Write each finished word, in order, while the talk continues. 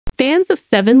Fans of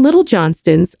Seven Little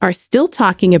Johnstons are still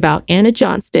talking about Anna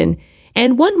Johnston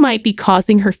and what might be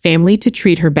causing her family to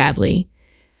treat her badly.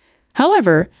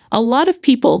 However, a lot of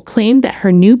people claim that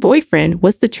her new boyfriend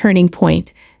was the turning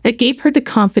point that gave her the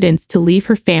confidence to leave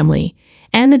her family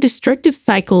and the destructive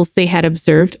cycles they had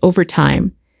observed over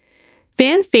time.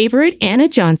 Fan favorite Anna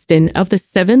Johnston of the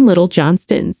Seven Little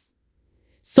Johnstons.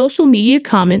 Social media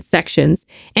comment sections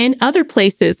and other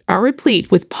places are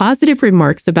replete with positive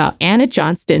remarks about Anna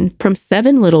Johnston from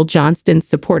Seven Little Johnston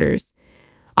supporters.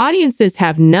 Audiences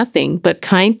have nothing but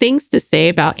kind things to say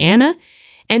about Anna,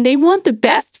 and they want the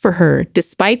best for her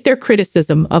despite their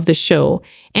criticism of the show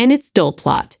and its dull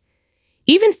plot.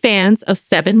 Even fans of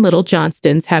Seven Little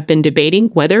Johnstons have been debating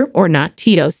whether or not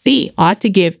TLC ought to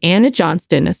give Anna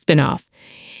Johnston a spinoff.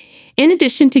 In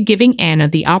addition to giving Anna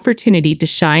the opportunity to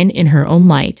shine in her own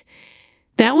light,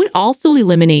 that would also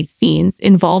eliminate scenes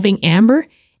involving Amber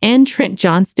and Trent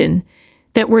Johnston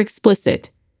that were explicit.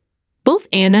 Both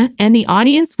Anna and the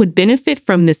audience would benefit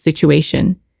from this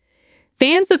situation.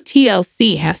 Fans of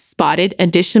TLC have spotted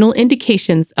additional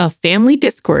indications of family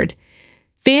discord.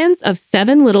 Fans of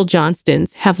Seven Little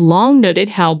Johnstons have long noted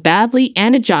how badly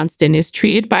Anna Johnston is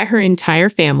treated by her entire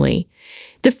family.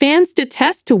 The fans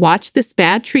detest to watch this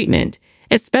bad treatment,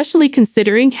 especially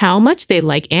considering how much they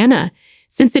like Anna,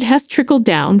 since it has trickled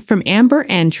down from Amber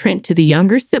and Trent to the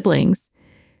younger siblings.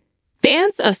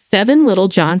 Fans of Seven Little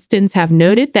Johnstons have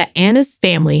noted that Anna's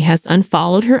family has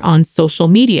unfollowed her on social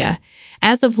media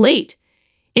as of late.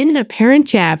 In an apparent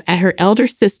jab at her elder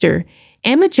sister,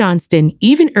 Emma Johnston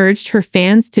even urged her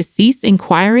fans to cease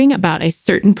inquiring about a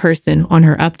certain person on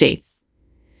her updates.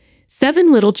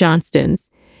 Seven Little Johnstons.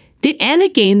 Did Anna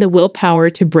gain the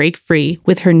willpower to break free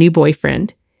with her new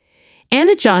boyfriend?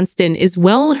 Anna Johnston is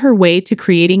well on her way to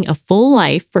creating a full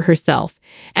life for herself,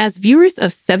 as viewers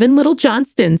of Seven Little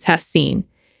Johnstons have seen.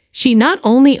 She not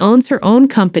only owns her own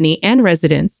company and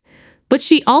residence, but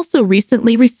she also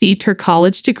recently received her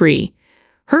college degree.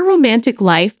 Her romantic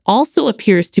life also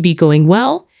appears to be going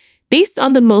well, based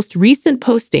on the most recent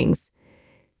postings.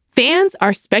 Fans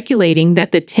are speculating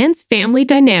that the tense family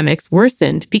dynamics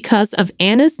worsened because of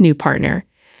Anna's new partner.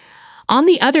 On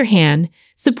the other hand,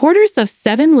 supporters of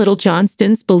Seven Little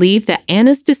Johnstons believe that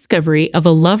Anna's discovery of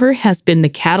a lover has been the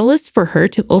catalyst for her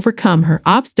to overcome her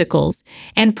obstacles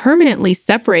and permanently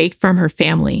separate from her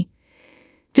family.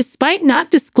 Despite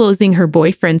not disclosing her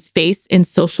boyfriend's face in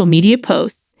social media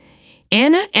posts,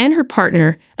 Anna and her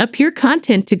partner appear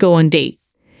content to go on dates.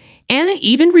 Anna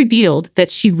even revealed that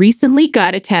she recently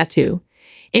got a tattoo.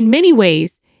 In many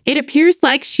ways, it appears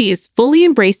like she is fully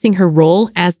embracing her role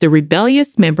as the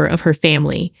rebellious member of her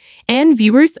family, and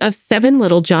viewers of Seven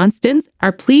Little Johnstons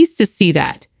are pleased to see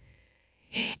that.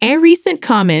 A recent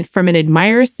comment from an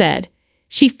admirer said,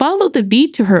 "She followed the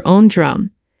beat to her own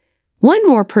drum." One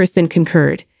more person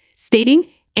concurred, stating,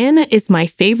 "Anna is my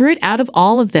favorite out of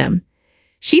all of them.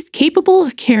 She's capable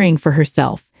of caring for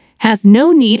herself, has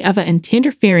no need of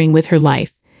interfering with her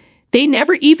life. They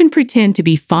never even pretend to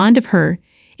be fond of her.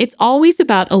 It's always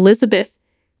about Elizabeth."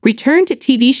 Return to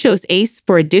TV show's Ace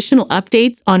for additional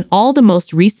updates on all the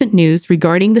most recent news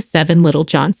regarding the Seven Little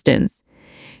Johnstons.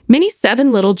 Many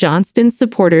Seven Little Johnstons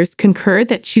supporters concur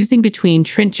that choosing between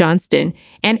Trent Johnston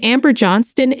and Amber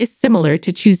Johnston is similar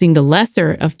to choosing the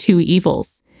lesser of two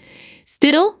evils.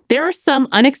 Still, there are some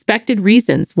unexpected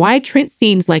reasons why Trent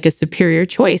seems like a superior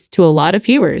choice to a lot of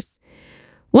viewers.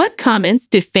 What comments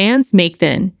did fans make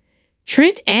then?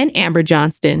 Trent and Amber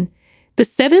Johnston. The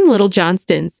Seven Little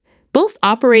Johnstons both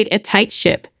operate a tight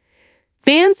ship.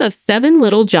 Fans of Seven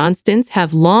Little Johnstons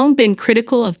have long been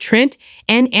critical of Trent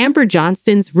and Amber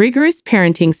Johnston's rigorous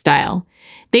parenting style.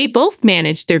 They both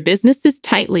manage their businesses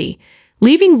tightly,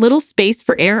 leaving little space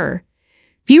for error.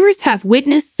 Viewers have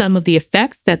witnessed some of the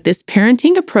effects that this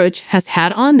parenting approach has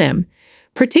had on them,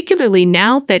 particularly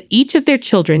now that each of their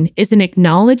children is an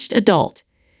acknowledged adult.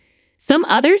 Some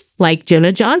others, like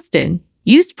Jonah Johnston,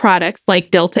 used products like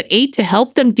Delta 8 to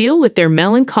help them deal with their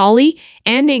melancholy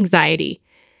and anxiety.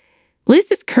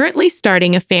 Liz is currently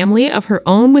starting a family of her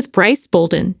own with Bryce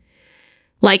Bolden.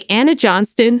 Like Anna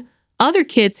Johnston, other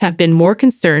kids have been more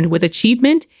concerned with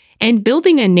achievement and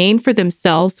building a name for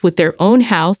themselves with their own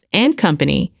house and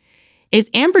company. Is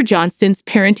Amber Johnston's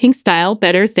parenting style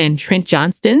better than Trent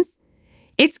Johnston's?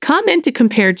 It's common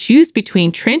to choose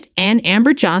between Trent and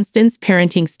Amber Johnston's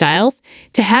parenting styles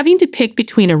to having to pick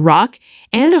between a rock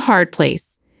and a hard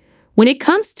place. When it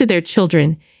comes to their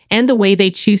children and the way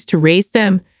they choose to raise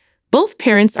them, both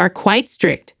parents are quite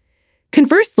strict.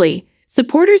 Conversely,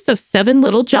 supporters of Seven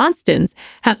Little Johnstons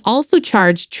have also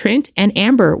charged Trent and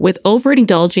Amber with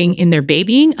overindulging in their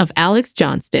babying of Alex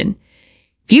Johnston.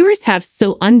 Viewers have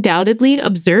so undoubtedly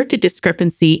observed a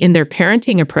discrepancy in their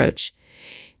parenting approach.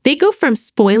 They go from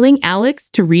spoiling Alex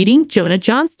to reading Jonah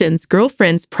Johnston's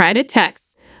girlfriend's private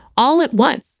texts all at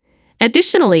once.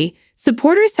 Additionally,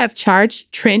 supporters have charged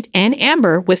Trent and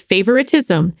Amber with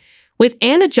favoritism, with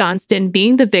Anna Johnston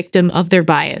being the victim of their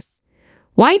bias.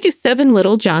 Why do 7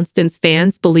 Little Johnstons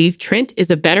fans believe Trent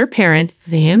is a better parent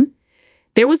than him?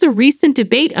 There was a recent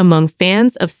debate among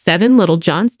fans of 7 Little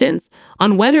Johnstons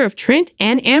on whether if Trent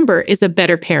and Amber is a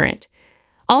better parent.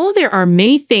 Although there are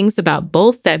many things about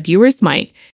both that viewers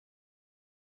might